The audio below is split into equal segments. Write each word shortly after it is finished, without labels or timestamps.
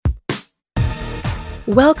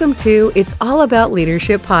Welcome to It's All About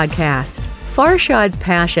Leadership podcast. Farshad's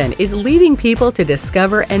passion is leading people to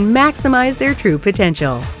discover and maximize their true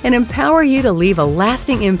potential and empower you to leave a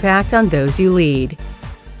lasting impact on those you lead.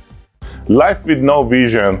 Life with no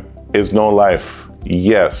vision is no life.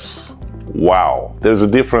 Yes. Wow. There's a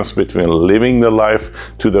difference between living the life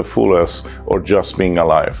to the fullest or just being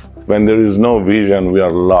alive. When there is no vision, we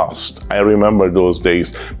are lost. I remember those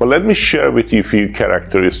days. But let me share with you a few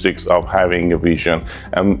characteristics of having a vision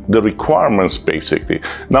and the requirements basically.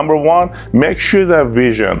 Number one, make sure that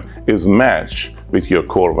vision is matched with your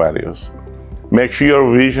core values. Make sure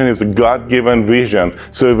your vision is a God-given vision,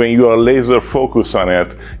 so when you are laser focused on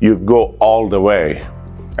it, you go all the way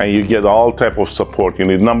and you get all type of support you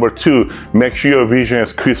need. Number two, make sure your vision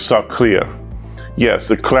is crystal clear. Yes,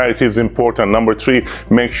 the clarity is important. Number three,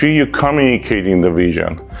 make sure you're communicating the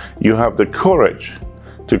vision. You have the courage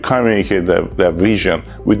to communicate that vision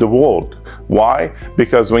with the world. Why?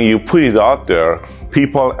 Because when you put it out there,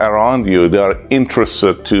 people around you, they are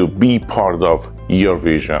interested to be part of your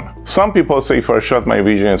vision. Some people say, Farshad, my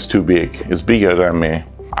vision is too big. It's bigger than me.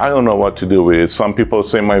 I don't know what to do with it. Some people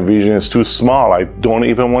say my vision is too small. I don't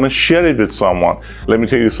even want to share it with someone. Let me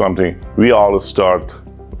tell you something. We all start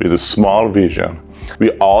with a small vision.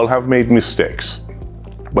 We all have made mistakes,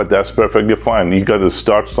 but that's perfectly fine. You got to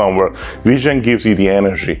start somewhere. Vision gives you the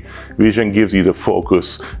energy. Vision gives you the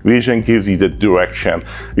focus. Vision gives you the direction.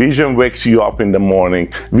 Vision wakes you up in the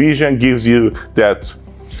morning. Vision gives you that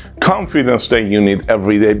confidence that you need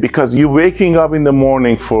every day because you're waking up in the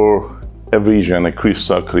morning for a vision, a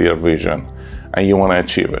crystal clear vision, and you want to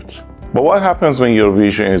achieve it. But what happens when your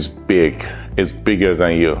vision is big? It's bigger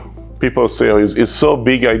than you. People say, oh, it's so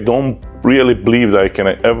big, I don't really believe that I can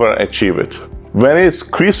ever achieve it. When it's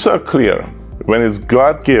crystal clear, when it's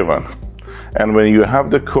God-given, and when you have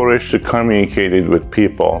the courage to communicate it with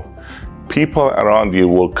people, people around you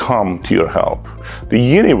will come to your help. The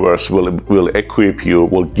universe will equip you,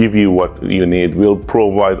 will give you what you need, will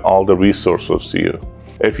provide all the resources to you.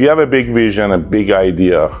 If you have a big vision, a big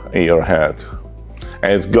idea in your head,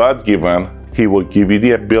 and it's God-given, He will give you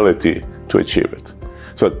the ability to achieve it.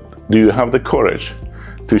 So, do you have the courage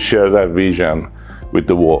to share that vision with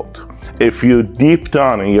the world? If you deep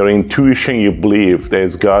down in your intuition you believe that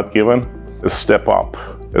it's God-given, step up,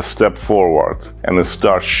 step forward, and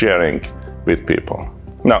start sharing with people.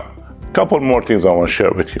 Now, a couple more things I want to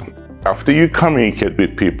share with you. After you communicate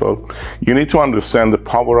with people, you need to understand the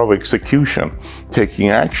power of execution,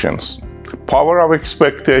 taking actions, power of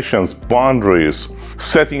expectations, boundaries,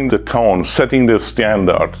 setting the tone, setting the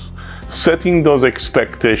standards. Setting those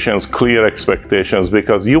expectations, clear expectations,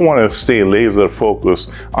 because you want to stay laser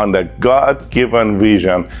focused on the God-given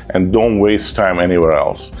vision and don't waste time anywhere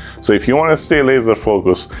else. So if you want to stay laser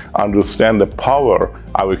focused, understand the power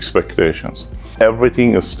of expectations.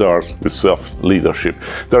 Everything starts with self-leadership.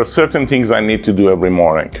 There are certain things I need to do every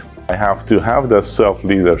morning. I have to have that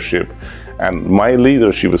self-leadership, and my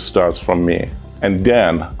leadership starts from me, and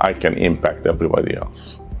then I can impact everybody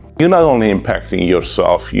else. You're not only impacting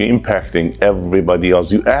yourself, you're impacting everybody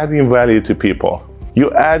else. You're adding value to people.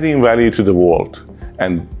 You're adding value to the world.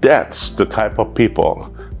 And that's the type of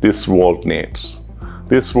people this world needs.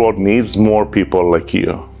 This world needs more people like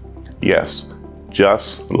you. Yes,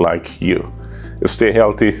 just like you. Stay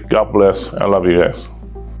healthy. God bless. I love you guys.